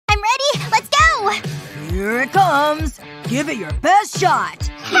Here it comes! Give it your best shot!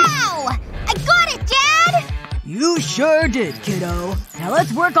 How? I got it, Dad! You sure did, kiddo. Now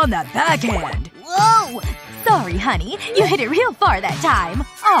let's work on that backhand. Whoa! Sorry, honey. You hit it real far that time.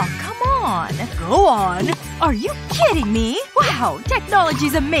 Oh, come on. Go on. Are you kidding me? Wow,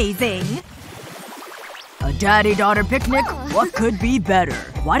 technology's amazing. A daddy-daughter picnic? What could be better?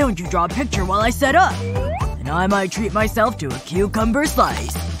 Why don't you draw a picture while I set up? And I might treat myself to a cucumber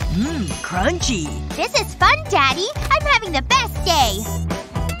slice. Crunchy. This is fun, Daddy. I'm having the best day.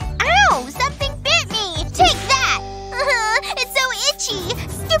 Ow! Something bit me! Take that! It's so itchy!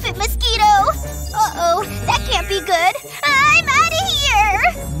 Stupid mosquito! Uh-oh. That can't be good. I'm out of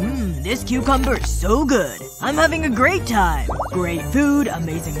here! This cucumber is so good. I'm having a great time. Great food,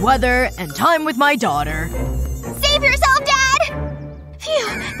 amazing weather, and time with my daughter. Save yourself, Dad!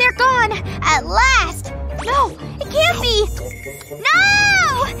 Phew. They're gone. At last. No. It can't be.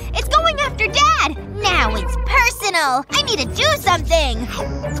 No! It's going after Dad! Now it's personal! I need to do something!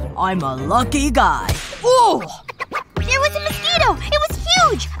 I'm a lucky guy. Ooh! There was a mosquito! It was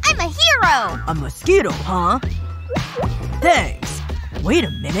huge! I'm a hero! A mosquito, huh? Thanks. Wait a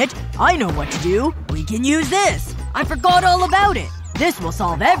minute. I know what to do. We can use this. I forgot all about it. This will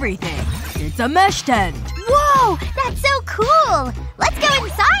solve everything. It's a mesh tent. Whoa! That's so cool! Let's go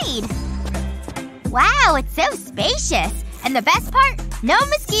inside! Wow, it's so spacious. And the best part? No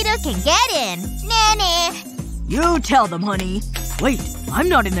mosquitoes can get in. Nah. You tell them, honey. Wait, I'm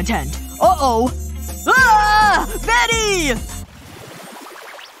not in the tent. Uh-oh. Ah! Betty!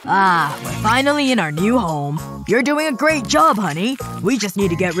 We're finally in our new home. You're doing a great job, honey. We just need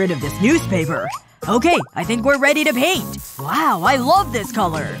to get rid of this newspaper. Okay, I think we're ready to paint. Wow, I love this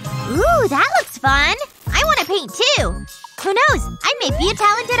color. Ooh, that looks fun. I want to paint too. Who knows? I may be a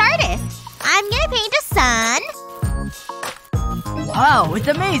talented artist. I'm gonna paint a sun. Wow, it's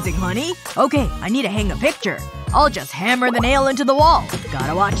amazing, honey. Okay, I need to hang a picture. I'll just hammer the nail into the wall.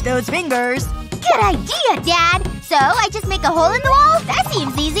 Gotta watch those fingers. Good idea, Dad! So, I just make a hole in the wall? That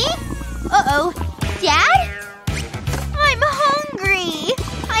seems easy. Uh-oh. Dad? I'm hungry.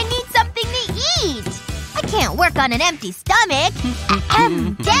 I need something to eat. I can't work on an empty stomach.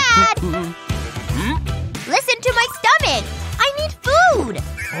 Dad! Listen to my stomach. I need food.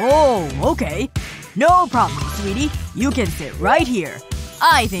 Oh, okay. No problem, sweetie. You can sit right here.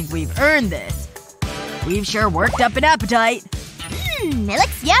 I think we've earned this. We've sure worked up an appetite. It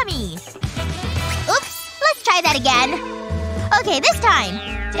looks yummy. Oops. Let's try that again. Okay, this time.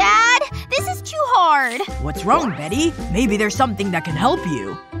 Dad, this is too hard. What's wrong, Betty? Maybe there's something that can help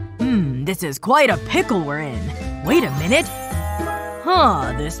you. This is quite a pickle we're in. Wait a minute.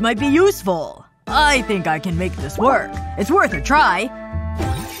 Huh, this might be useful. I think I can make this work. It's worth a try.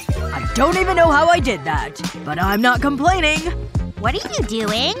 I don't even know how I did that. But I'm not complaining. What are you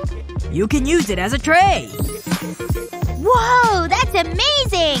doing? You can use it as a tray. Whoa, that's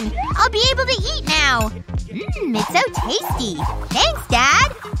amazing! I'll be able to eat now. It's so tasty. Thanks,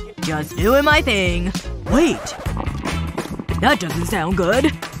 Dad. Just doing my thing. Wait. That doesn't sound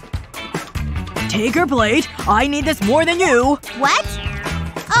good. Take her plate. I need this more than you. What?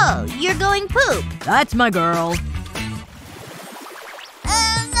 Oh, you're going poop. That's my girl.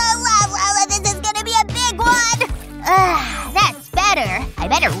 This is gonna be a big one! That's better. I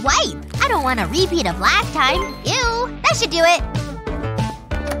better wipe. I don't want a repeat of last time. Ew. That should do it.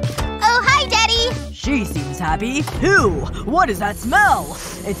 Oh, hi, Daddy! She seems happy. Ew! What is that smell?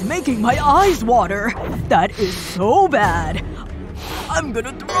 It's making my eyes water. That is so bad. I'm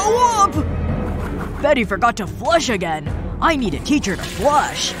gonna throw up! Betty forgot to flush again. I need to teach her to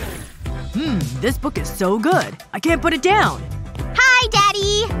flush. This book is so good. I can't put it down. Hi,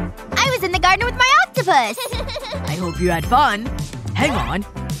 Daddy! I was in the garden with my octopus! I hope you had fun. Hang on.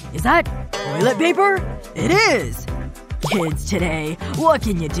 Is that toilet paper? It is! Kids today, what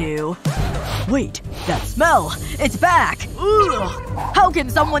can you do? Wait, that smell! It's back! Ugh! How can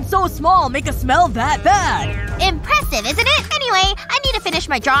someone so small make a smell that bad? Impressive, isn't it? Anyway, I need to finish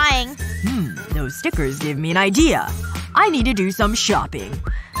my drawing. Those stickers give me an idea. I need to do some shopping.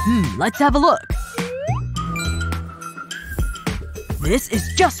 Let's have a look. This is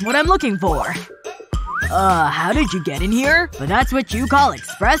just what I'm looking for. How did you get in here? But that's what you call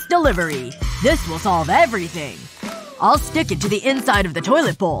express delivery. This will solve everything. I'll stick it to the inside of the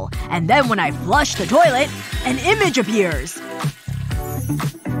toilet bowl, and then when I flush the toilet, an image appears.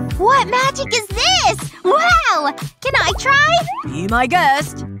 What magic is this? Wow! Can I try? Be my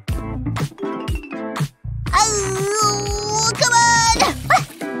guest. Oh, come on!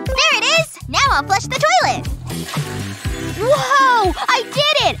 There it is! Now I'll flush the toilet. Whoa! I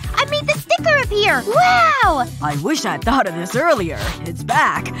did it! I made the sticker appear! Wow! I wish I'd thought of this earlier. It's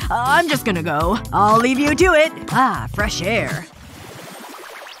back. I'm just gonna go. I'll leave you to it. Ah, fresh air.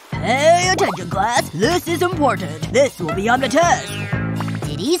 Pay attention, class. This is important. This will be on the test.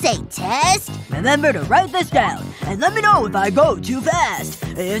 Did he say test? Remember to write this down. And let me know if I go too fast.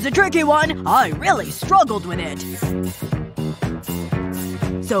 It's a tricky one. I really struggled with it.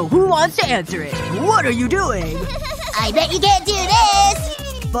 So who wants to answer it? What are you doing? I bet you can't do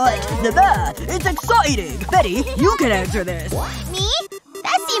this! But the math, it's exciting! Betty, you can answer this. Me?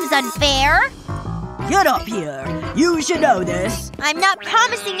 That seems unfair. Get up here. You should know this. I'm not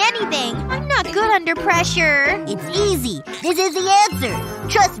promising anything. I'm not good under pressure. It's easy. This is the answer.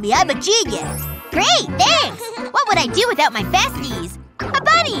 Trust me, I'm a genius. Great, thanks! What would I do without my besties? A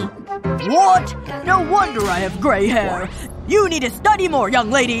bunny! What? No wonder I have gray hair. You need to study more,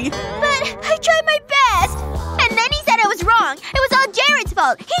 young lady. But I tried my best! And then he said I was wrong. It was all Jared's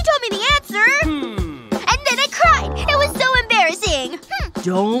fault. He told me the answer. And then I cried. It was so embarrassing.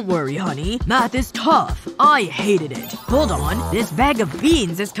 Don't worry, honey. Math is tough. I hated it. Hold on. This bag of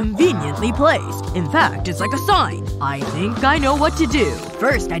beans is conveniently placed. In fact, it's like a sign. I think I know what to do.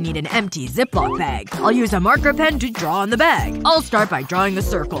 First, I need an empty Ziploc bag. I'll use a marker pen to draw on the bag. I'll start by drawing a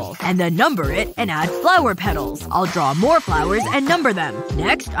circle. And then number it and add flower petals. I'll draw more flowers and number them.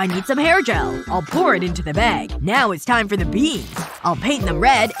 Next, I need some hair gel. I'll pour it into the bag. Now it's time for the beans. I'll paint them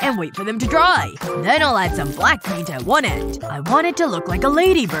red and wait for them to dry. Then I'll add some black paint at one end. I want it to look like a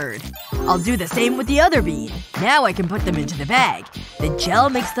ladybird. I'll do the same with the other bean. Now I can put them into the bag. The gel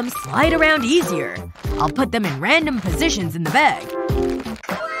makes them slide around easier. I'll put them in random positions in the bag.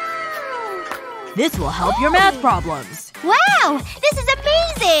 This will help your math problems. Wow! This is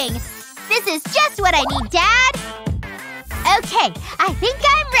amazing! This is just what I need, Dad! Okay, I think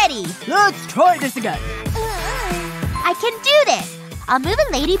I'm ready. Let's try this again. I can do this! I'll move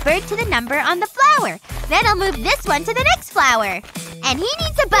a ladybird to the number on the flower. Then I'll move this one to the next flower. And he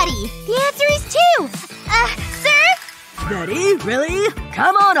needs a buddy. The answer is 2. Sir? Betty? Really?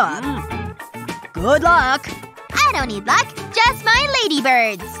 Come on up. Good luck. I don't need luck. Just my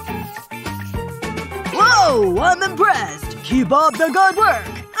ladybirds. Whoa! I'm impressed. Keep up the good work.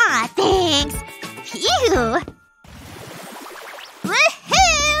 Aw, thanks. Phew.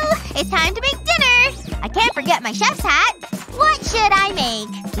 Woohoo! It's time to make dinner! I can't forget my chef's hat. What should I make?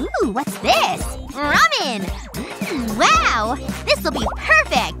 Ooh, what's this? Ramen! Wow! This'll be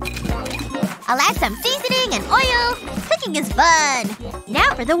perfect! I'll add some seasoning and oil. Cooking is fun.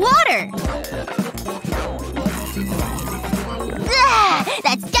 Now for the water.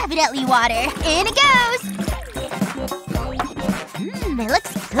 That's definitely water. In it goes! It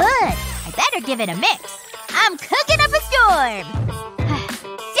looks good. I better give it a mix. I'm cooking up a storm!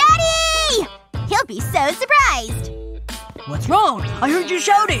 Daddy! He'll be so surprised. What's wrong? I heard you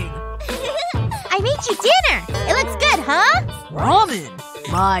shouting. I made you dinner. It looks good, huh?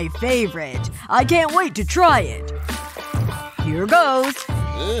 Ramen. My favorite. I can't wait to try it. Here goes.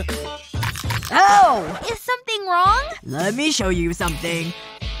 Ow! Is something wrong? Let me show you something.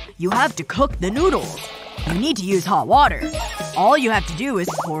 You have to cook the noodles. You need to use hot water. All you have to do is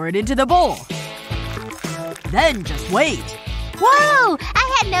pour it into the bowl. Then just wait. Whoa!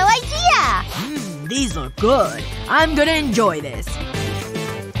 I had no idea! These look good. I'm gonna enjoy this.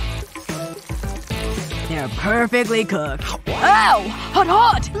 They're perfectly cooked. Ow! Hot,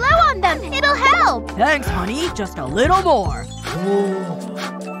 hot! Blow on them. It'll help. Thanks, honey. Just a little more.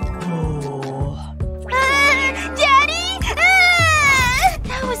 Daddy!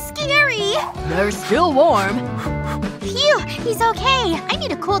 That was scary. They're still warm. Phew. He's okay. I need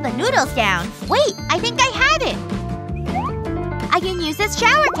to cool the noodles down. Wait. I think I have it. I can use this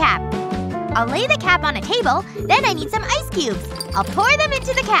shower cap. I'll lay the cap on a table. Then I need some ice cubes. I'll pour them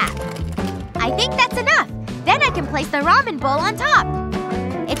into the cap. I think that's enough. Then I can place the ramen bowl on top.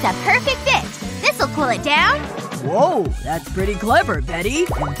 It's a perfect fit. This'll cool it down. Whoa, that's pretty clever, Betty.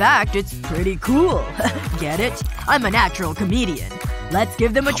 In fact, it's pretty cool. Get it? I'm a natural comedian. Let's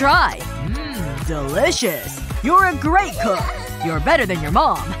give them a try. Delicious. You're a great cook. You're better than your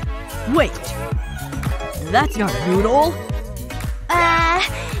mom. Wait. That's not a noodle.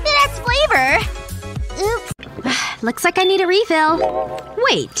 It adds flavor. Oops. Looks like I need a refill.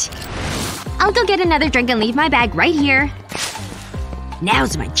 Wait. I'll go get another drink and leave my bag right here.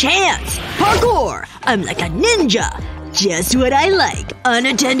 Now's my chance! Parkour! I'm like a ninja! Just what I like.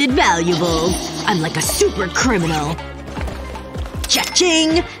 Unattended valuables. I'm like a super criminal.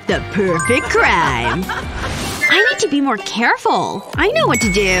 Cha-ching! The perfect crime. I need to be more careful. I know what to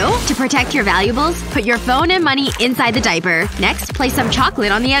do. To protect your valuables, put your phone and money inside the diaper. Next, place some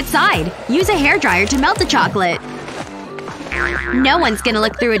chocolate on the outside. Use a hairdryer to melt the chocolate. No one's gonna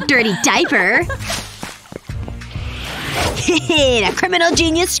look through a dirty diaper. The criminal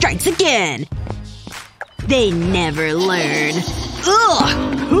genius strikes again. They never learn.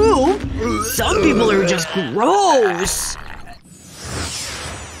 Ugh! Who? Some people are just gross.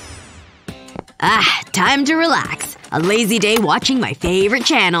 Time to relax. A lazy day watching my favorite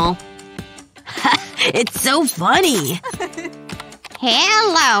channel. It's so funny.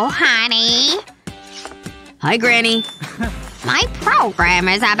 Hello, honey. Hi, Granny. My program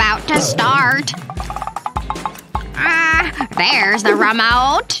is about to start. There's the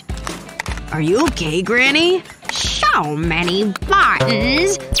remote. Are you okay, Granny? So many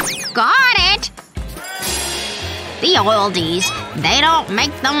buttons. Got it. The oldies. They don't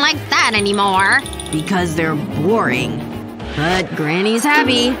make them like that anymore. Because they're boring. But Granny's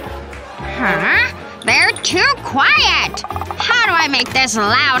happy. Huh? They're too quiet. How do I make this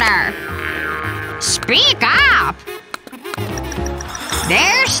louder? Speak up.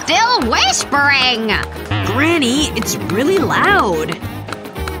 They're still whispering. Granny, it's really loud.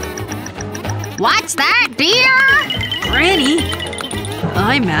 What's that, dear? Granny!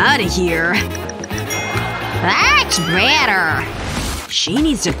 I'm outta here. That's better. She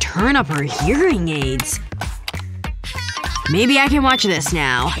needs to turn up her hearing aids. Maybe I can watch this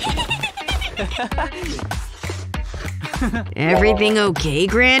now. Everything okay,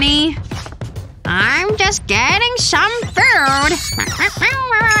 Granny? I'm just getting some food.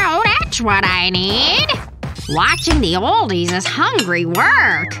 That's what I need. Watching the oldies is hungry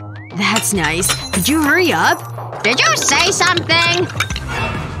work. That's nice. Could you hurry up? Did you say something?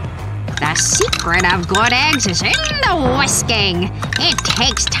 The secret of good eggs is in the whisking. It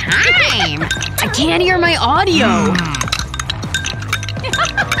takes time. I can't hear my audio.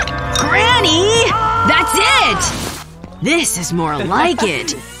 Granny! That's it! This is more like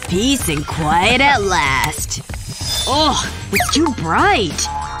it. Peace and quiet at last. Oh, it's too bright.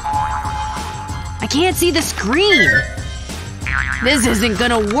 I can't see the screen. This isn't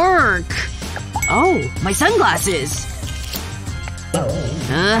gonna work. Oh, my sunglasses.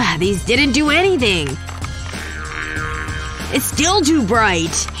 These didn't do anything. It's still too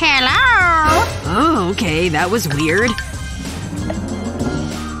bright. Hello? Oh, okay. That was weird.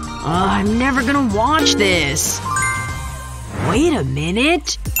 I'm never gonna watch this. Wait a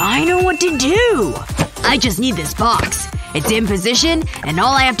minute. I know what to do. I just need this box. It's in position, and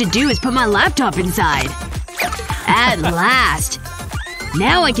all I have to do is put my laptop inside. At last.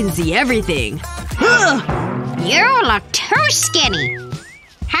 Now I can see everything. You look too skinny.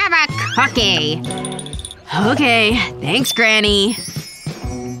 Have a cookie. Okay. Thanks, Granny.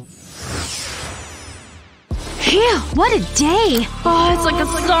 Phew, what a day. Oh, it's like a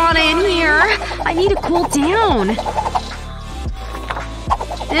sauna in here. I need to cool down.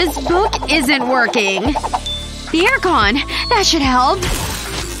 This book isn't working. The aircon. That should help.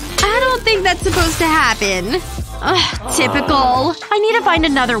 I don't think that's supposed to happen. Ugh, typical. I need to find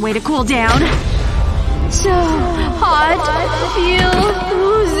another way to cool down. So hot. Feel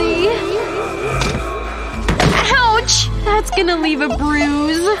woozy. Ouch! That's gonna leave a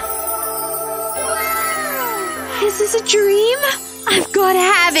bruise. Is this a dream? I've gotta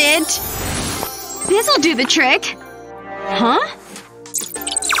have it. This'll do the trick. Huh?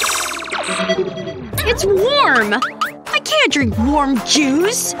 It's warm! I can't drink warm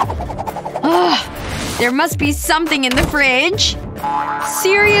juice! Ugh. There must be something in the fridge.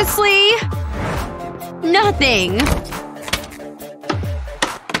 Seriously? Nothing.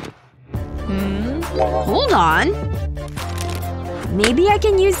 Hold on. Maybe I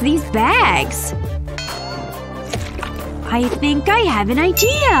can use these bags. I think I have an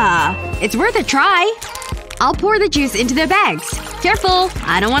idea. It's worth a try. I'll pour the juice into the bags. Careful.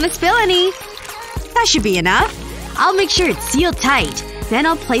 I don't want to spill any. That should be enough. I'll make sure it's sealed tight. Then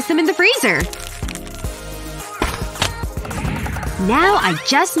I'll place them in the freezer. Now I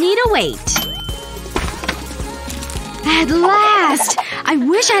just need to wait. At last! I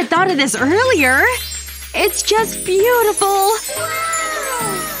wish I had thought of this earlier. It's just beautiful.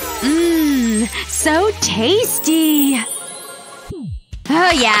 Mmm. So tasty.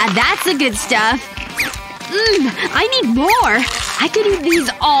 Oh yeah, that's the good stuff. Mmm. I need more. I could eat these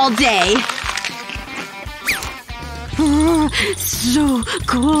all day. Oh, so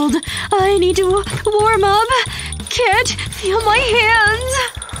cold. I need to warm up. Can't feel my hands.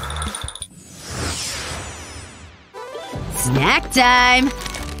 Snack time.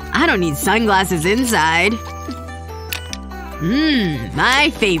 I don't need sunglasses inside. Mmm,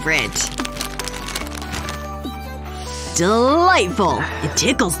 my favorite. delightful. It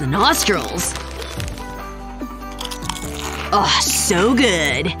tickles the nostrils. Oh, so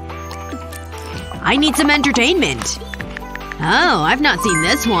good. I need some entertainment. Oh, I've not seen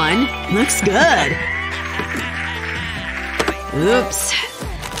this one. Looks good. Oops.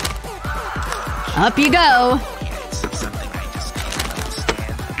 Up you go.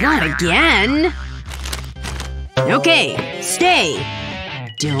 Not again. Okay, stay.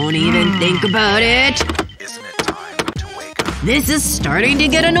 Don't even think about it. This is starting to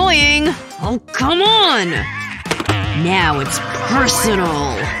get annoying. Oh, come on. Now it's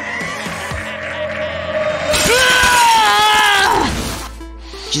personal. Ah!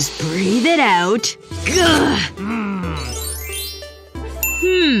 Just breathe it out. Ugh.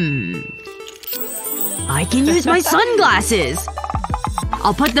 I can use my sunglasses.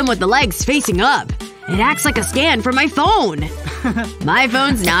 I'll put them with the legs facing up. It acts like a stand for my phone. My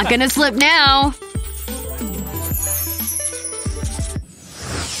phone's not gonna slip now.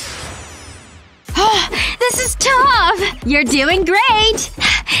 This is tough! You're doing great!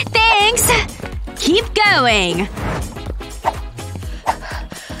 Thanks! Keep going.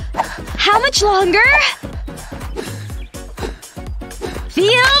 How much longer?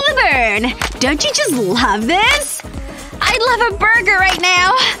 Feel the burn! Don't you just love this? I'd love a burger right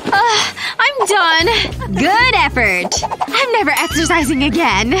now. I'm done. Good effort. I'm never exercising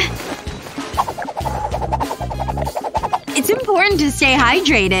again. It's important to stay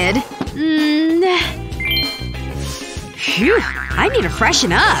hydrated. Phew. I need to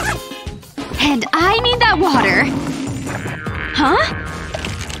freshen up. And I need that water. Huh?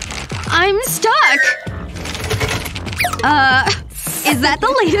 I'm stuck. Is that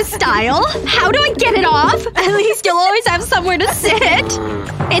the latest style? How do I get it off? At least you'll always have somewhere to sit.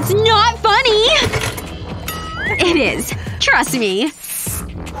 It's not funny. It is. Trust me.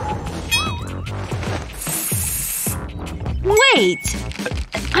 Wait.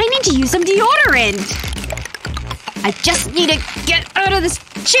 I need to use some deodorant. I just need to get out of this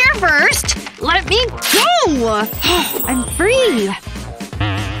chair first. Let me go! I'm free.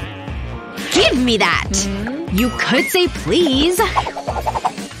 Give me that. You could say please.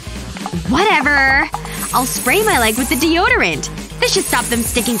 Whatever. I'll spray my leg with the deodorant. This should stop them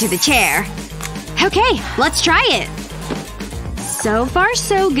sticking to the chair. Okay, let's try it. So far,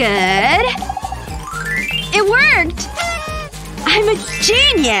 so good. It worked! I'm a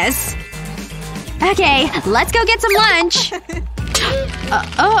genius! Okay, let's go get some lunch.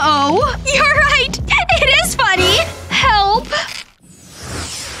 Uh-oh. You're right! It is funny! Help!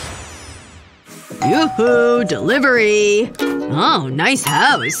 Yoo-hoo! Delivery! Oh, nice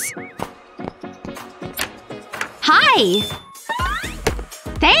house. Hi!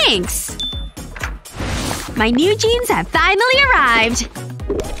 Thanks! My new jeans have finally arrived!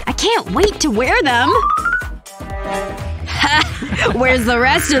 I can't wait to wear them! Ha! Where's the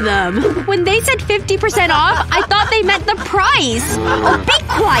rest of them? When they said 50% off, I thought they meant the price! Oh, be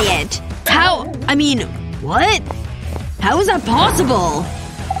quiet! How… I mean, what? How is that possible?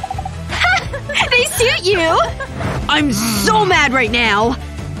 They suit you! I'm so mad right now!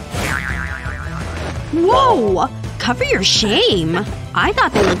 Whoa! Cover your shame. I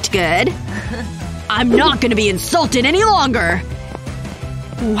thought they looked good. I'm not gonna be insulted any longer!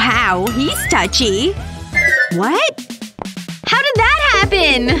 Wow, he's touchy. What? How did that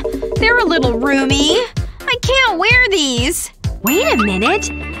happen? They're a little roomy. I can't wear these. Wait a minute.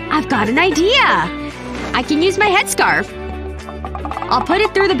 I've got an idea. I can use my headscarf. I'll put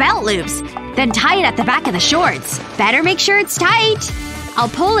it through the belt loops. Then tie it at the back of the shorts. Better make sure it's tight. I'll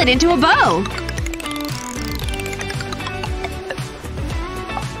pull it into a bow.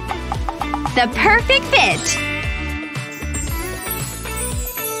 The perfect fit!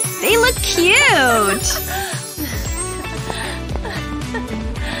 They look cute!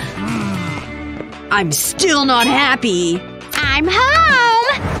 I'm still not happy. I'm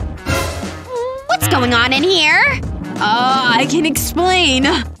home! What's going on in here? I can explain.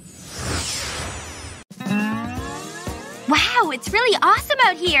 Wow, it's really awesome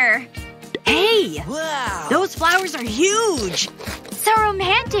out here. Hey! Wow. Those flowers are huge! So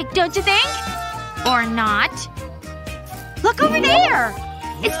romantic, don't you think? Or not? Look over there!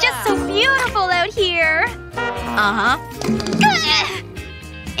 It's just so beautiful out here! Uh-huh.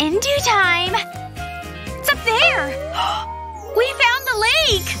 In due time. It's up there! We found the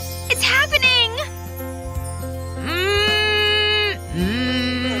lake! It's happening!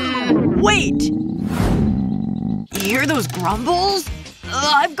 Wait! You hear those grumbles?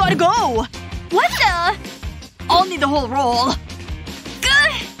 I've gotta go! What the? I'll need the whole roll.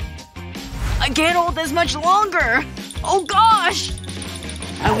 I can't hold this much longer! Oh gosh!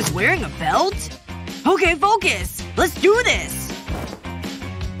 I was wearing a belt? Okay, focus! Let's do this!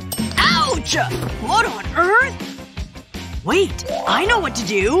 Ouch! What on earth? Wait, I know what to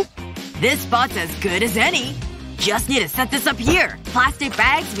do! This spot's as good as any. Just need to set this up here. Plastic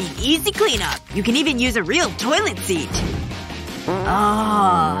bags mean easy cleanup. You can even use a real toilet seat.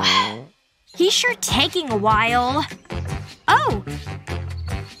 He's sure taking a while. Oh.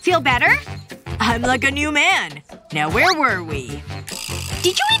 Feel better? I'm like a new man. Now where were we?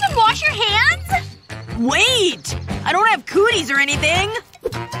 Did you even wash your hands? Wait! I don't have cooties or anything!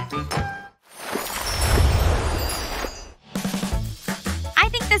 I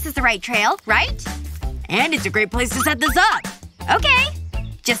think this is the right trail, right? And it's a great place to set this up. Okay.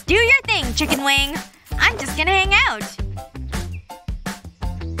 Just do your thing, chicken wing. I'm just gonna hang out.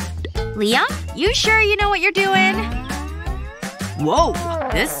 Liam? You sure you know what you're doing? Whoa.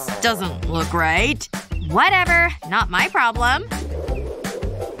 This doesn't look right. Whatever. Not my problem.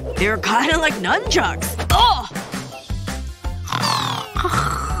 They're kinda like nunchucks. Oh!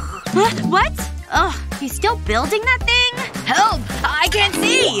 What? Ugh. He's still building that thing? Help! I can't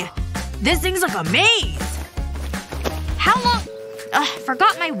see! This thing's like a maze. How long… Ugh,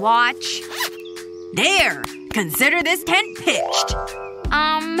 forgot my watch. There! Consider this tent pitched.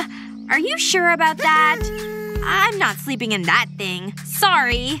 Are you sure about that? I'm not sleeping in that thing.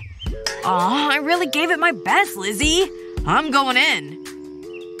 Sorry. Aw, I really gave it my best, Lizzie. I'm going in.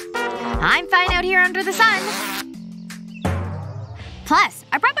 I'm fine out here under the sun. Plus,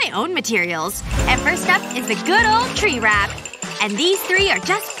 I brought my own materials. And first up is the good old tree wrap. And these 3 are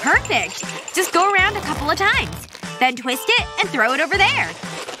just perfect. Just go around a couple of times. Then twist it and throw it over there.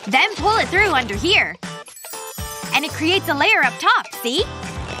 Then pull it through under here. And it creates a layer up top, see?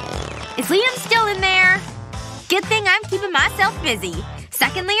 Is Liam still in there? Good thing I'm keeping myself busy.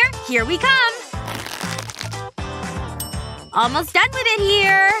 Second layer, here we come. Almost done with it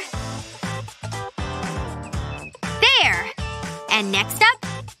here. There. And next up,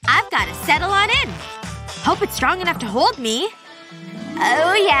 I've gotta settle on in. Hope it's strong enough to hold me.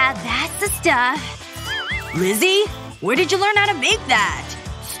 Oh yeah, that's the stuff. Lizzie? Where did you learn how to make that?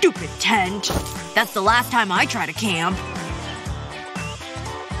 Stupid tent. That's the last time I try to camp.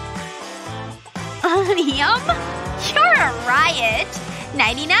 Liam? You're a riot.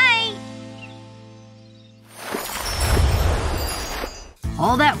 Nighty-night.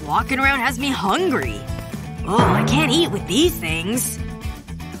 All that walking around has me hungry. Oh, I can't eat with these things.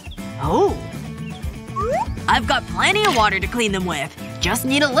 Oh. I've got plenty of water to clean them with. Just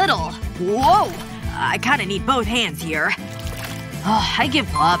need a little. Whoa! I kinda need both hands here. Oh, I give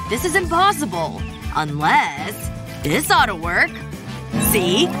up. This is impossible. Unless… this ought to work.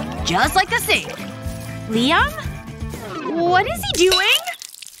 See? Just like the sink. Liam? What is he doing?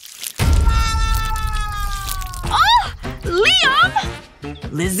 Oh!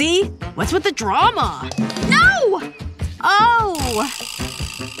 Liam! Lizzie? What's with the drama? No! Oh.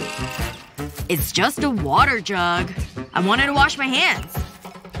 It's just a water jug. I wanted to wash my hands.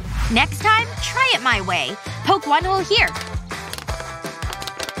 Next time, try it my way. Poke one hole here.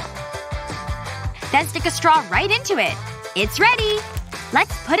 Then stick a straw right into it. It's ready.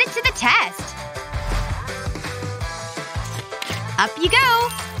 Let's put it to the test. Up you go.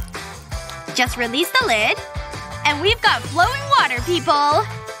 Just release the lid. And we've got flowing water, people.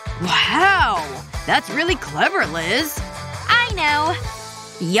 Wow! That's really clever, Liz. I know.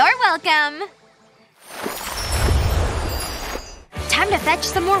 You're welcome. Time to fetch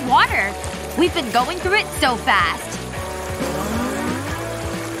some more water. We've been going through it so fast.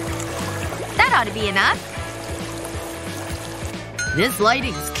 That ought to be enough. This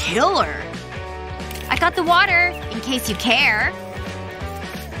lighting's killer. I got the water, in case you care.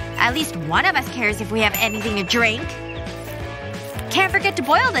 At least one of us cares if we have anything to drink. Can't forget to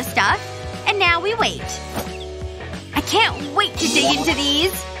boil this stuff. And now we wait. I can't wait to dig into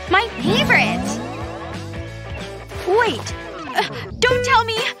these. My favorite. Wait. Don't tell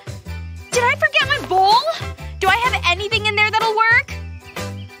me. Did I forget my bowl? Do I have anything in there that'll work?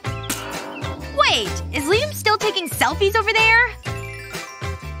 Wait. Is Liam still taking selfies over there?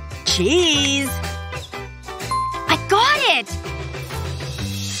 Cheese. I got it!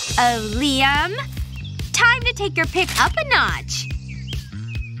 Oh, Liam. Time to take your pick up a notch.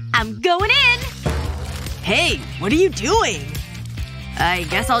 I'm going in. Hey, what are you doing? I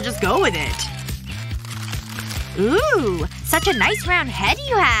guess I'll just go with it. Ooh, such a nice round head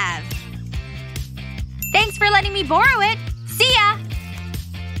you have. Thanks for letting me borrow it. See ya!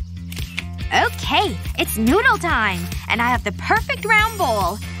 Okay, it's noodle time. And I have the perfect round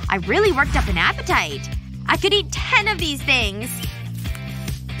bowl. I really worked up an appetite. I could eat 10 of these things.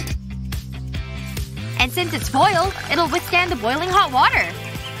 And since it's foil, it'll withstand the boiling hot water.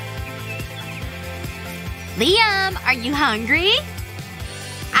 Liam, are you hungry?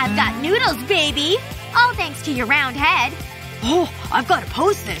 I've got noodles, baby. All thanks to your round head. Oh, I've gotta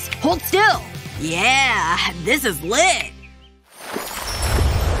post this. Hold still. Yeah, this is lit.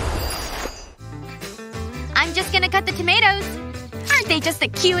 I'm just gonna cut the tomatoes. Aren't they just the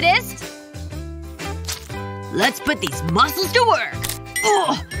cutest? Let's put these muscles to work.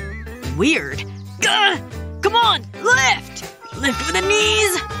 Oh, weird. Gah! Come on, lift! Lift with the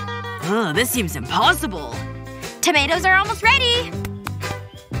knees! Oh, this seems impossible. Tomatoes are almost ready.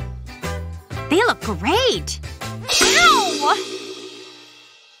 They look great. Ow!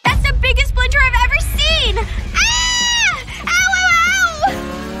 That's the biggest splinter I've ever seen! Ah! Ow, ow,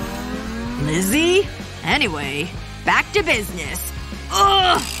 ow! Lizzie? Anyway, back to business.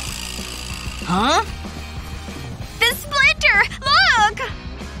 Ugh! Huh? The splinter! Look!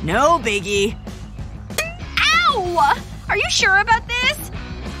 No biggie. Ow! Are you sure about this?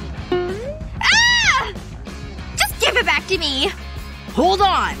 Ah! Just give it back to me. Hold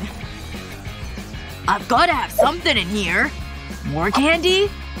on. I've gotta have something in here. More candy?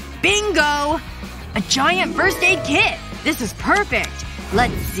 Bingo! A giant first aid kit! This is perfect.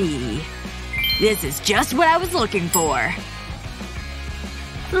 Let's see. This is just what I was looking for.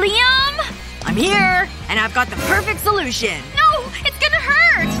 Liam? I'm here! And I've got the perfect solution! No! It's gonna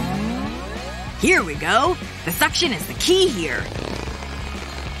hurt! Here we go. The suction is the key here.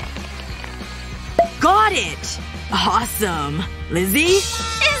 Got it! Awesome. Lizzie?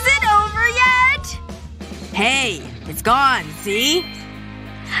 Is it over yet? Hey, it's gone, see?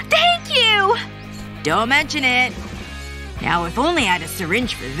 Thank you! Don't mention it. Now if only I had a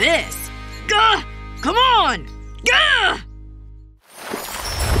syringe for this. Gah! Come on! Gah!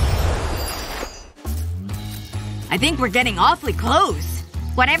 I think we're getting awfully close.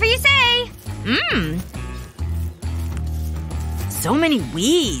 Whatever you say. So many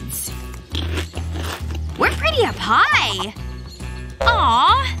weeds. We're pretty up high.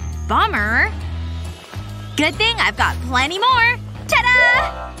 Aw. Bummer. Good thing I've got plenty more.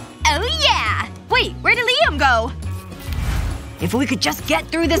 Ta-da! Oh yeah! Wait, where did Liam go? If we could just get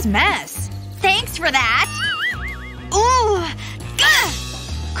through this mess. Thanks for that. Ooh! Gah!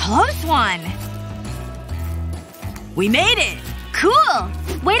 Close one. We made it! Cool!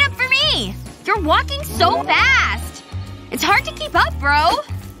 Wait up for me! You're walking so fast! It's hard to keep up, bro.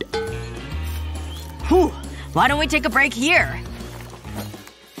 Whew. Why don't we take a break here?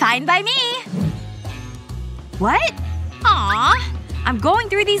 Fine by me. What? Aw. I'm going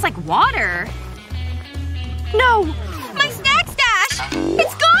through these like water. No! My snack stash!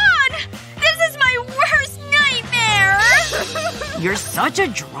 It's gone! This is my worst nightmare! You're such a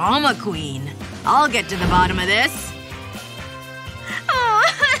drama queen. I'll get to the bottom of this.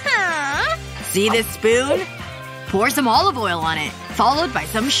 See this spoon? Pour some olive oil on it, followed by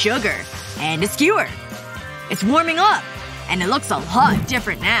some sugar. And a skewer. It's warming up. And it looks a lot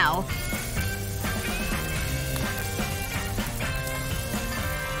different now.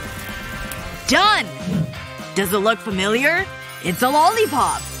 Done! Does it look familiar? It's a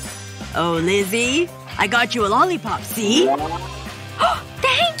lollipop. Oh, Lizzie. I got you a lollipop, see?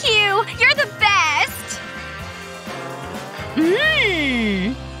 Thank you! You're the best!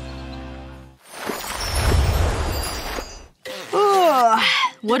 Mmm.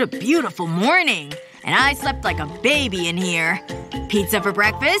 What a beautiful morning. And I slept like a baby in here. Pizza for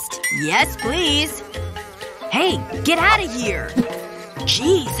breakfast? Yes, please. Hey, get out of here.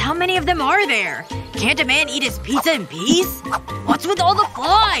 Jeez, how many of them are there? Can't a man eat his pizza in peace? What's with all the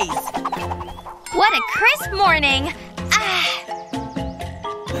flies? What a crisp morning.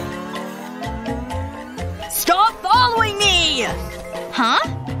 Stop following me! Huh?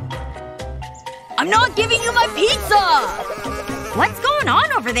 I'm not giving you my pizza! What's going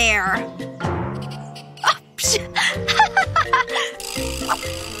on over there?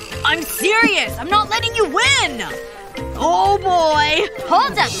 I'm serious! I'm not letting you win! Oh boy!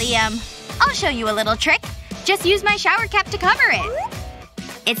 Hold up, Liam. I'll show you a little trick. Just use my shower cap to cover it.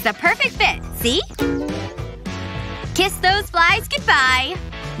 It's the perfect fit, see? Kiss those flies goodbye.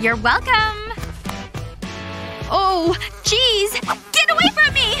 You're welcome. Oh, jeez! Get away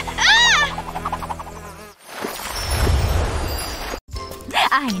from me! Ah!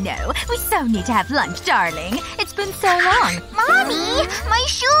 I know. We so need to have lunch, darling. It's been so long. Mommy! My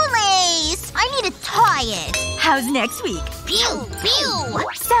shoelace! I need to tie it. How's next week? Pew! Pew!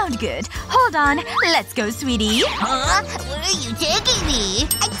 Sound good. Hold on. Let's go, sweetie. Huh? Where are you taking me?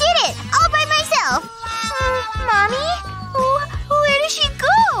 I did it! All by myself! Mommy? Where did she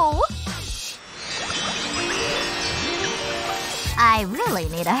go? I really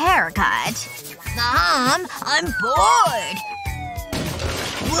need a haircut. Mom, I'm bored.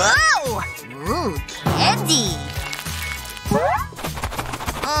 Whoa! Ooh, candy.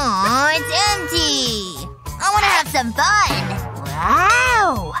 Oh, it's empty. I wanna have some fun.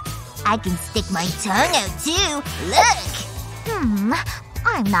 Wow. I can stick my tongue out too. Look.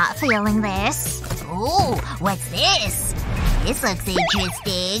 I'm not feeling this. Ooh, what's this? This looks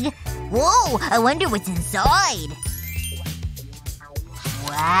interesting. Whoa, I wonder what's inside.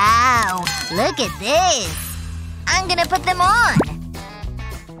 Wow, look at this. I'm gonna put them on.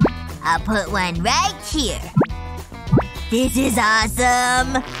 I'll put one right here. This is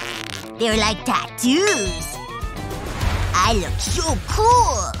awesome. They're like tattoos. I look so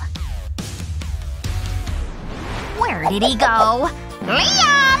cool. Where did he go?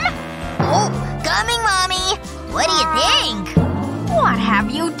 Liam! Oh, coming, Mommy. What do you think? What have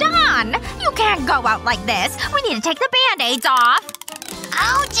you done? You can't go out like this. We need to take the band-aids off.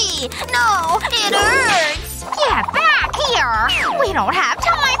 Ouchie! No, it hurts! Get back here! We don't have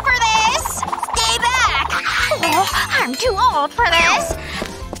time for this! Stay back! Oh, I'm too old for this!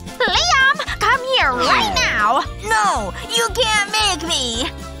 Liam! Come here right now! No! You can't make me!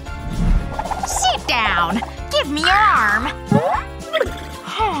 Sit down! Give me your arm!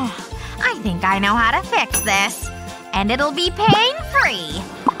 I think I know how to fix this. And it'll be pain-free.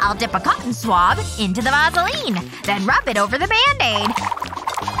 I'll dip a cotton swab into the Vaseline, then rub it over the Band-Aid.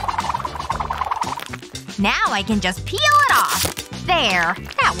 Now I can just peel it off. There.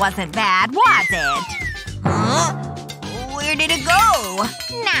 That wasn't bad, was it? Huh? Where did it go?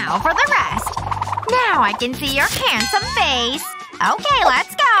 Now for the rest. Now I can see your handsome face. Okay,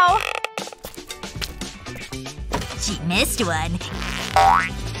 let's go. She missed one.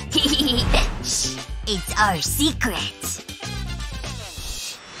 Shh. It's our secret.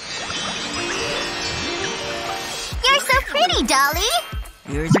 You're so pretty, Dolly.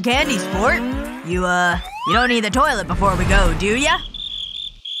 Here's your candy, sport. You don't need the toilet before we go, do ya?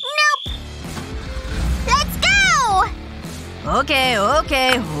 Nope. Let's go! Okay,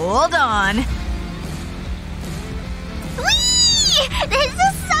 hold on. Whee! This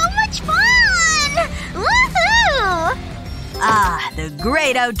is so much fun! Woohoo! Ah, the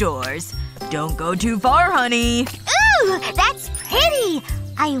great outdoors. Don't go too far, honey. Ooh! That's pretty!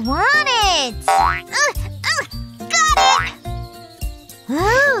 I want it! Got it!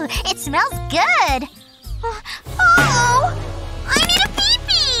 Ooh, it smells good. Oh! I need a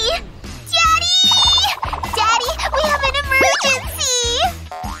pee-pee! Daddy! Daddy, we have an emergency!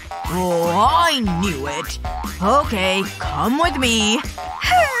 Oh, I knew it. Okay, come with me.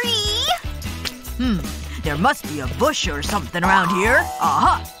 Hurry! There must be a bush or something around here.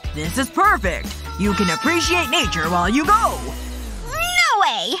 Aha! This is perfect. You can appreciate nature while you go. No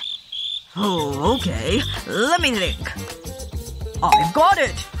way! Oh, okay. Let me think. I've got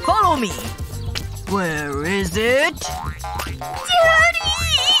it! Follow me! Where is it? Daddy!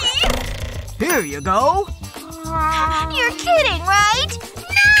 Here you go. You're kidding, right?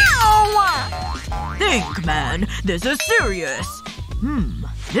 No! Think, man. This is serious.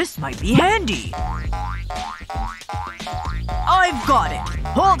 This might be handy. I've got it.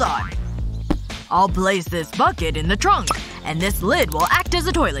 Hold on. I'll place this bucket in the trunk, and this lid will act as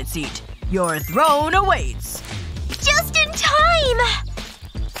a toilet seat. Your throne awaits. Just in time!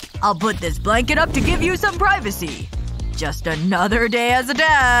 I'll put this blanket up to give you some privacy. Just another day as a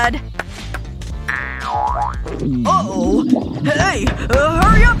dad. Uh-oh. Hey!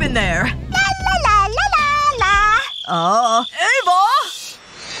 Hurry up in there! La la la la la la! Ava!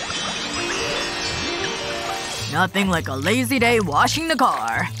 Nothing like a lazy day washing the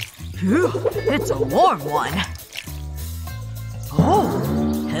car. Phew, it's a warm one. Oh,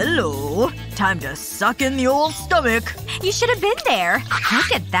 hello. Time to suck in the old stomach. You should have been there.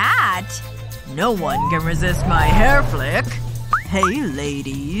 Look at that. No one can resist my hair flick. Hey,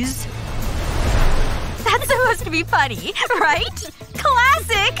 ladies. That's supposed to be funny, right?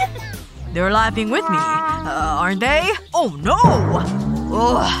 Classic! They're laughing with me, aren't they? Oh no!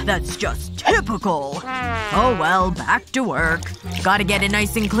 Ugh, that's just typical. Oh well, back to work. Gotta get it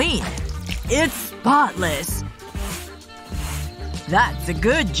nice and clean. It's spotless. That's a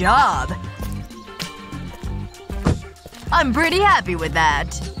good job. I'm pretty happy with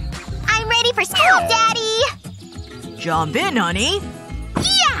that. I'm ready for school, Daddy! Jump in, honey.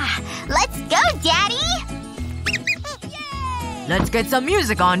 Yeah! Let's go, Daddy! Let's get some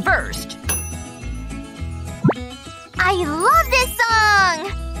music on first. I love this song!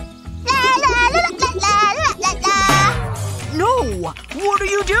 La la la la la la la la! No! What are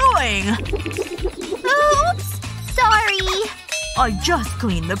you doing? Oops! Sorry. I just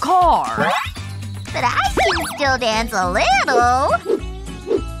cleaned the car. But I can still dance a little.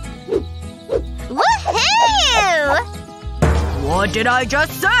 Woohoo! What did I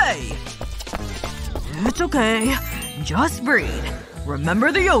just say? It's okay. Just breathe.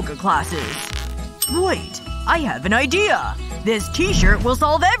 Remember the yoga classes. Wait. I have an idea. This t-shirt will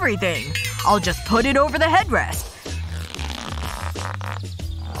solve everything. I'll just put it over the headrest.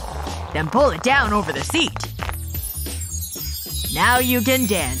 Then pull it down over the seat. Now you can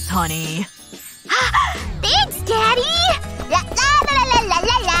dance, honey. Thanks, Daddy! La la la la la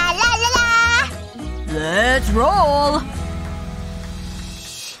la la la la la! Let's roll!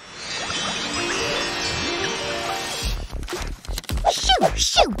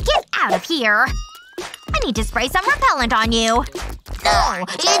 Shoo! Get out of here! I need to spray some repellent on you. No!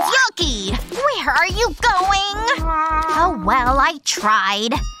 It's yucky! Where are you going? Oh well, I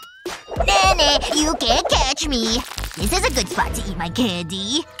tried. Nah, you can't catch me. This is a good spot to eat my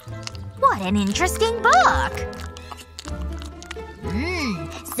candy. What an interesting book.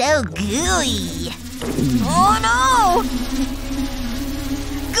 So gooey. Oh no!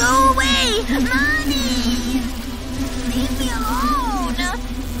 Go away! Mommy! Leave me alone!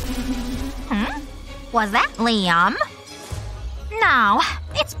 Was that Liam? No,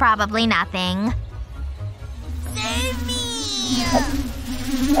 it's probably nothing. Save me!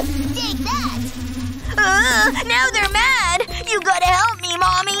 Take that! Now they're mad! You gotta help me,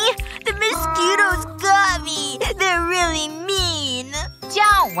 Mommy! The mosquitoes got me! They're really mean!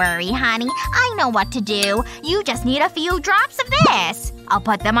 Don't worry, honey. I know what to do. You just need a few drops of this. I'll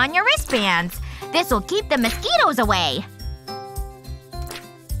put them on your wristbands. This'll keep the mosquitoes away.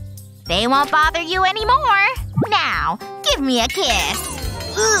 They won't bother you anymore. Now, give me a kiss.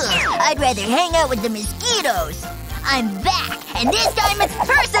 Ugh, I'd rather hang out with the mosquitoes. I'm back, and this time it's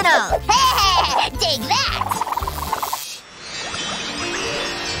personal! Hey, take that!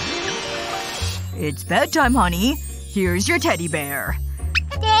 It's bedtime, honey. Here's your teddy bear.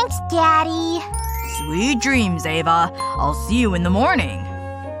 Thanks, Daddy. Sweet dreams, Ava. I'll see you in the morning.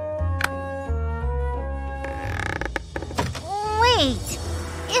 Wait.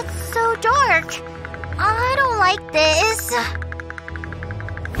 It's so dark. I don't like this.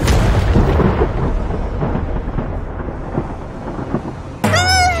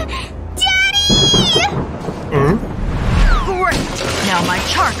 Great! Now my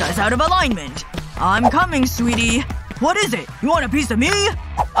charka's out of alignment. I'm coming, sweetie. What is it? You want a piece of me?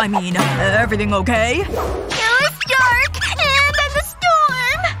 I mean, everything okay? Now it's dark, and then the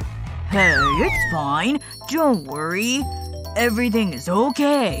storm! Hey, it's fine. Don't worry. Everything is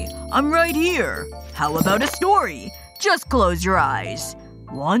okay. I'm right here. How about a story? Just close your eyes.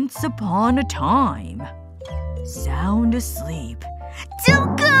 Once upon a time. Sound asleep.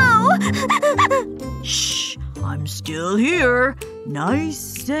 Don't go! Shh. I'm still here.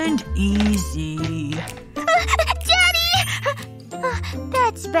 Nice and easy. Daddy!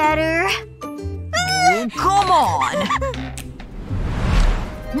 That's better. Oh, come on!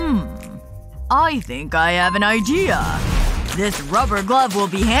 I think I have an idea. This rubber glove will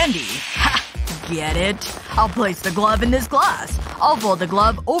be handy. Ha! Get it? I'll place the glove in this glass. I'll fold the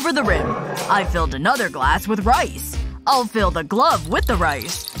glove over the rim. I filled another glass with rice. I'll fill the glove with the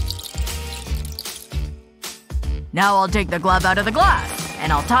rice. Now I'll take the glove out of the glass,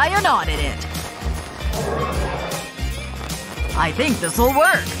 and I'll tie a knot in it. I think this'll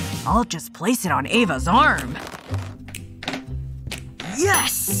work. I'll just place it on Ava's arm.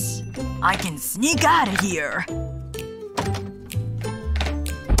 Yes! I can sneak out of here.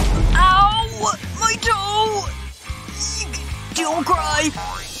 Ow! My toe! Don't cry.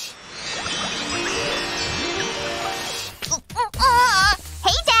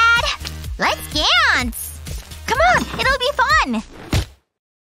 Hey, Dad! Let's dance! Come on, it'll be fun!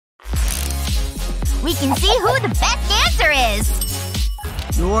 We can see who the best dancer is!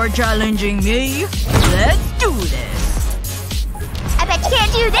 You're challenging me? Let's do this! I bet you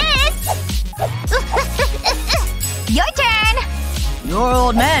can't do this! Your turn! Your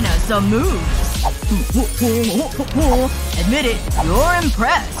old man has some moves. Admit it, you're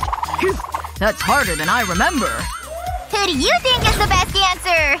impressed. Phew, that's harder than I remember. Who do you think is the best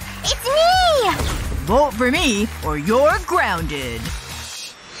dancer? It's me! Vote for me, or you're grounded.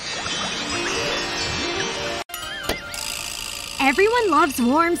 Everyone loves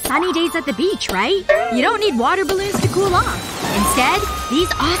warm, sunny days at the beach, right? You don't need water balloons to cool off. Instead,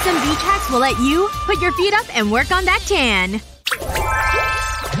 these awesome beach hacks will let you put your feet up and work on that tan.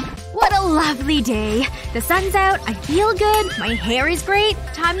 What a lovely day. The sun's out, I feel good, my hair is great,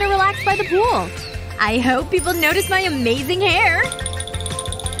 time to relax by the pool. I hope people notice my amazing hair.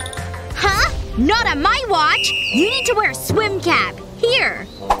 Huh? Not on my watch! You need to wear a swim cap. Here.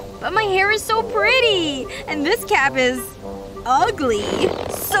 But my hair is so pretty. And this cap is… ugly.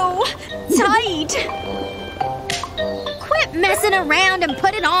 So… tight. Quit messing around and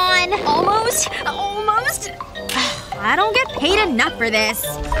put it on. Almost closed? I don't get paid enough for this.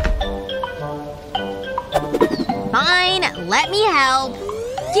 Fine, let me help.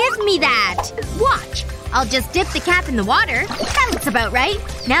 Give me that. Watch. I'll just dip the cap in the water. That looks about right.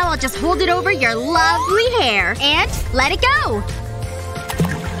 Now I'll just hold it over your lovely hair. And let it go.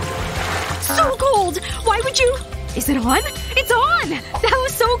 So cold! Why would you… Is it on? It's on! That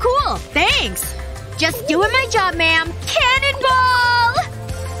was so cool! Thanks! Just doing my job, ma'am. Cannonball!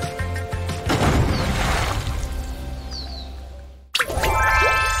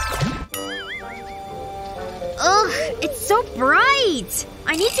 Ugh, it's so bright!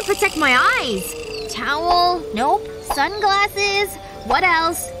 I need to protect my eyes. Towel? Nope. Sunglasses? What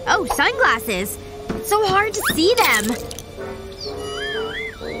else? Oh, sunglasses. It's so hard to see them.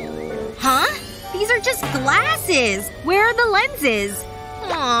 Huh? These are just glasses. Where are the lenses?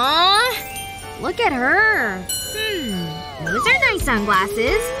 Aww. Look at her. Those are nice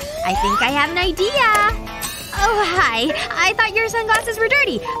sunglasses. I think I have an idea. Oh, hi. I thought your sunglasses were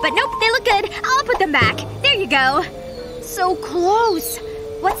dirty. But nope, they look good. I'll put them back. There you go. So close.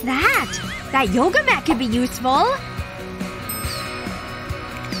 What's that? That yoga mat could be useful.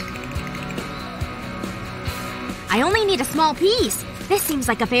 I only need a small piece. This seems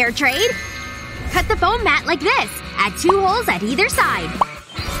like a fair trade. Cut the foam mat like this. Add 2 holes at either side.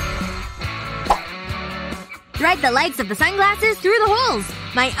 Thread the legs of the sunglasses through the holes.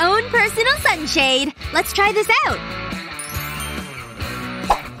 My own personal sunshade. Let's try this out.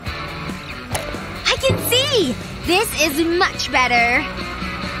 I can see! This is much better.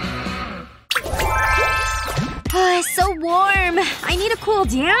 Oh, it's so warm. I need to cool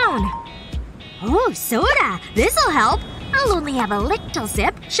down. Oh, soda. This'll help. I'll only have a little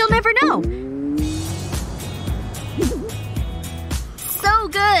sip. She'll never know. So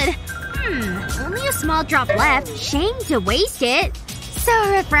good. Only a small drop left. Shame to waste it.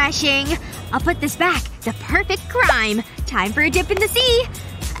 So refreshing. I'll put this back. The perfect crime. Time for a dip in the sea.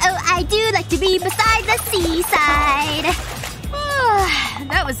 Oh, I do like to be beside the seaside.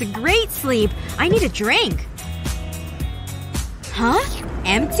 That was a great sleep. I need a drink. Huh?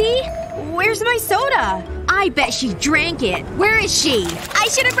 Empty? Where's my soda? I bet she drank it. Where is she? I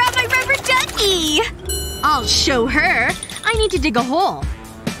should have brought my rubber ducky! I'll show her. I need to dig a hole.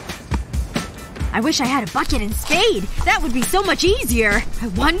 I wish I had a bucket and spade. That would be so much easier. I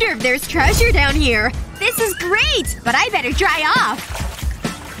wonder if there's treasure down here. This is great! But I better dry off.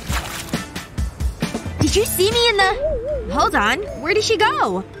 Did you see me in the… Hold on. Where did she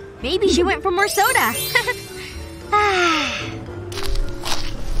go? Maybe she went for more soda.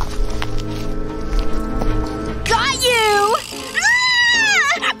 Got you!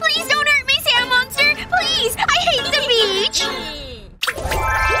 Ah! Please don't hurt me, sand monster! Please! I hate the beach!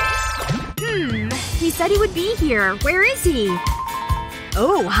 He said he would be here. Where is he?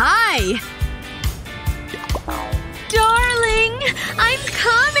 Oh, hi! Darling! I'm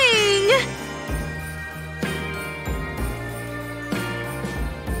coming!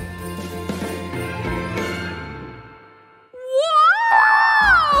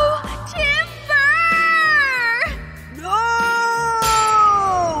 Whoa! Timber! No!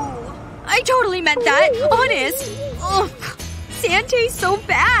 I totally meant that. Honest. Ugh. Sand tastes so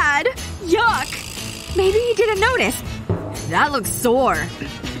bad. Yuck. Maybe you didn't notice. That looks sore.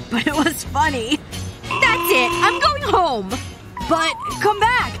 But it was funny. That's it. I'm going home. But come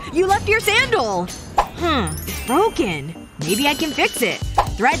back. You left your sandal. It's broken. Maybe I can fix it.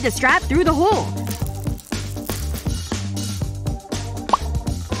 Thread the strap through the hole.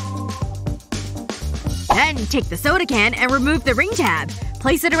 Then take the soda can and remove the ring tab.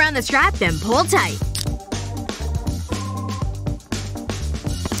 Place it around the strap, then pull tight.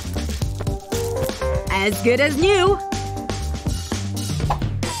 As good as new.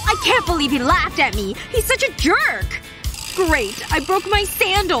 I can't believe he laughed at me. He's such a jerk. Great. I broke my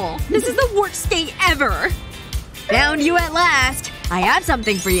sandal. This is the worst day ever. Found you at last. I have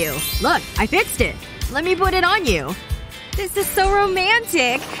something for you. Look, I fixed it. Let me put it on you. This is so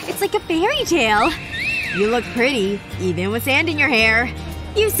romantic. It's like a fairy tale. You look pretty, even with sand in your hair.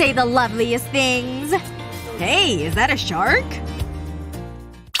 You say the loveliest things. Hey, is that a shark?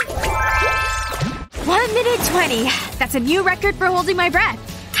 1 minute 20. That's a new record for holding my breath.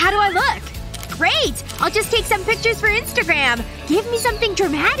 How do I look? Great! I'll just take some pictures for Instagram. Give me something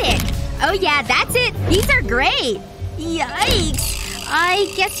dramatic. Oh yeah, that's it. These are great. Yikes. I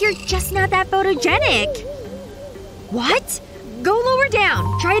guess you're just not that photogenic. What? Go lower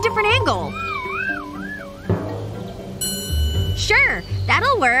down. Try a different angle. Sure.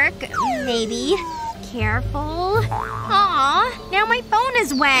 That'll work. Maybe. Careful. Aw. Now my phone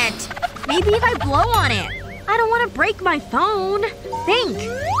is wet. Maybe if I blow on it. I don't want to break my phone. Think.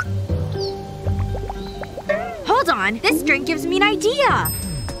 Hold on. This drink gives me an idea.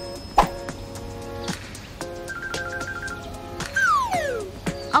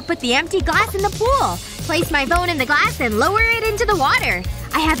 I'll put the empty glass in the pool. Place my phone in the glass and lower it into the water.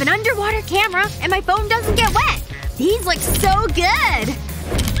 I have an underwater camera and my phone doesn't get wet. These look so good!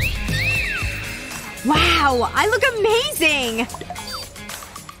 Wow, I look amazing!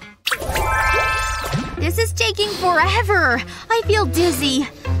 This is taking forever. I feel dizzy.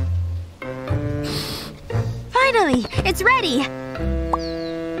 Finally, it's ready.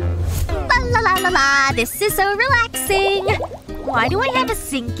 La la la la la, this is so relaxing. Why do I have a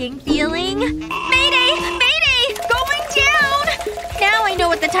sinking feeling? Mayday! Mayday! Going down! Now I know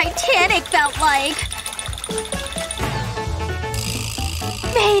what the Titanic felt like.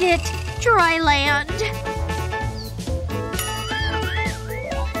 Made it! Dry land.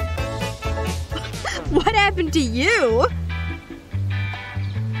 What happened to you?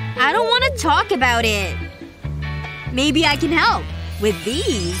 I don't want to talk about it. Maybe I can help. With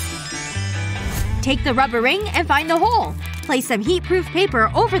these. Take the rubber ring and find the hole. Place some heat-proof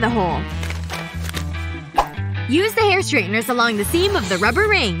paper over the hole. Use the hair straighteners along the seam of the rubber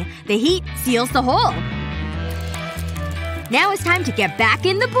ring. The heat seals the hole. Now it's time to get back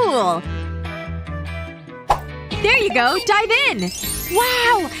in the pool. There you go. Dive in.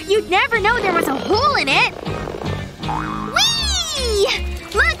 Wow! You'd never know there was a hole in it! Whee!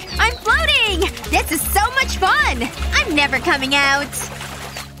 Look! I'm floating! This is so much fun! I'm never coming out.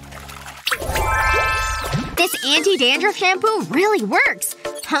 This anti-dandruff shampoo really works.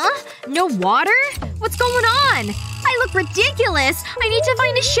 Huh? No water? What's going on? I look ridiculous. I need to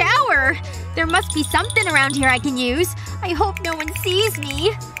find a shower. There must be something around here I can use. I hope no one sees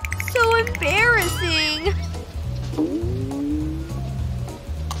me. So embarrassing.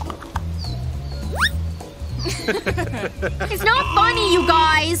 It's not funny, you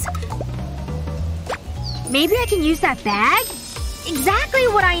guys. Maybe I can use that bag? Exactly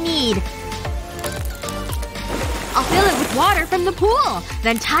what I need. I'll fill it with water from the pool.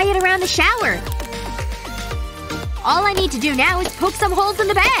 Then tie it around the shower. All I need to do now is poke some holes in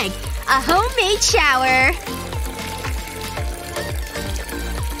the bag. A homemade shower.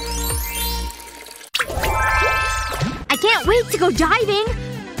 I can't wait to go diving.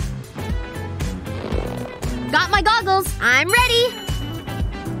 Got my goggles. I'm ready.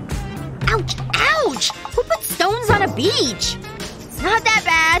 Ouch! Ouch! Who put stones on a beach? It's not that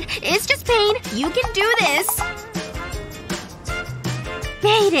bad. It's just pain. You can do this.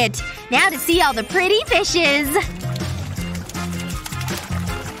 Made it! Now to see all the pretty fishes.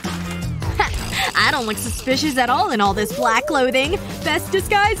 I don't look suspicious at all in all this black clothing. Best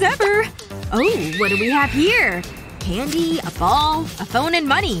disguise ever. Oh, what do we have here? Candy, a ball, a phone and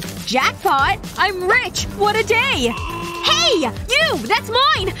money. Jackpot! I'm rich! What a day! Hey! You! That's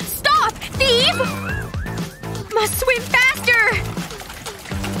mine! Stop! Thief! Must swim faster!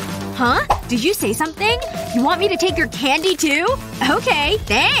 Huh? Did you say something? You want me to take your candy too? Okay,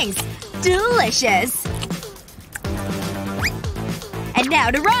 thanks. Delicious. And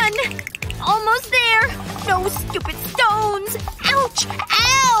now to run! Almost there! No stupid stones! Ouch!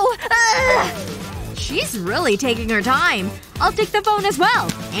 Ow! Ugh. She's really taking her time. I'll take the phone as well.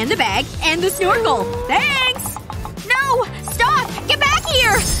 And the bag. And the snorkel. Thanks! No! Stop! Get back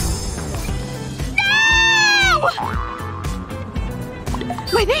here! No!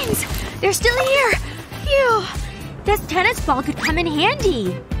 My things! They're still here! Phew. This tennis ball could come in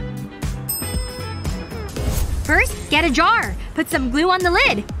handy. First, get a jar. Put some glue on the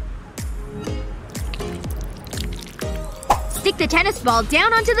lid. Stick the tennis ball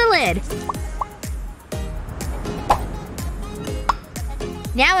down onto the lid.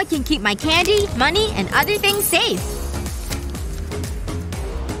 Now I can keep my candy, money, and other things safe.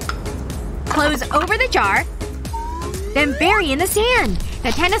 Close over the jar. Then bury in the sand.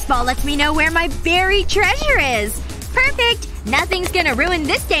 The tennis ball lets me know where my buried treasure is. Perfect! Nothing's gonna ruin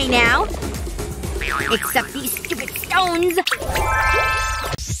this day now. Except these stupid stones.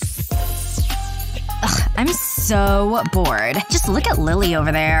 Ugh, I'm so bored. Just look at Lily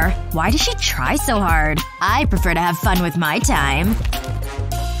over there. Why does she try so hard? I prefer to have fun with my time.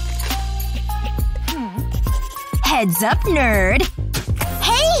 Heads up, nerd.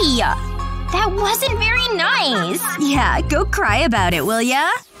 Hey! That wasn't very nice. Yeah, go cry about it, will ya?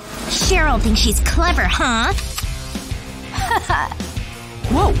 Cheryl thinks she's clever, huh?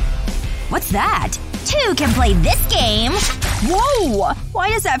 Whoa. What's that? Two can play this game. Whoa! Why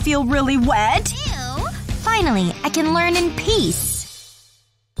does that feel really wet? Ew. Finally, I can learn in peace.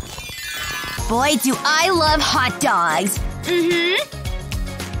 Boy, do I love hot dogs.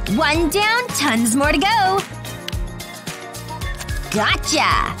 Mm-hmm. One down, tons more to go.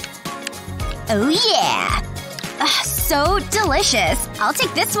 Gotcha! Oh yeah! Ugh, so delicious. I'll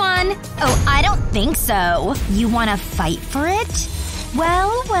take this one. Oh, I don't think so. You wanna fight for it?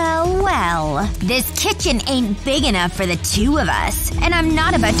 Well, well, well. This kitchen ain't big enough for the two of us. And I'm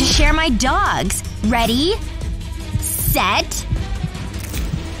not about to share my dogs. Ready? Set.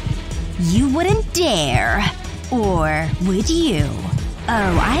 You wouldn't dare. Or would you?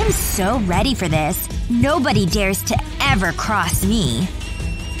 Oh, I am so ready for this. Nobody dares to ever cross me.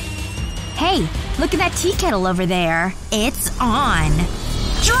 Hey, look at that tea kettle over there. It's on.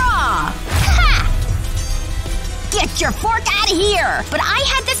 Draw! Ha! Get your fork out of here! But I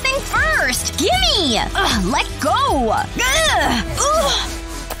had this thing first! Gimme! Ugh, let go! Ugh! Ugh.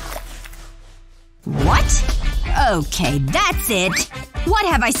 What? Okay, that's it. What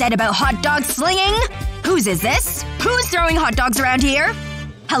have I said about hot dog slinging? Whose is this? Who's throwing hot dogs around here?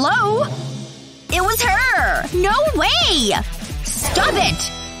 Hello? It was her! No way! Stop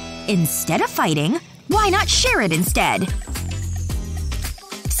it! Instead of fighting, why not share it instead?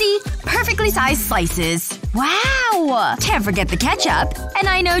 See? Perfectly sized slices. Wow! Can't forget the ketchup. And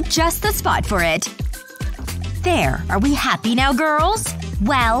I know just the spot for it. There. Are we happy now, girls?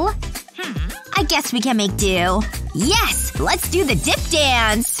 Well… I guess we can make do. Yes! Let's do the dip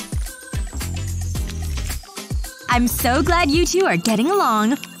dance! I'm so glad you two are getting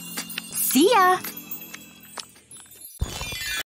along. See ya!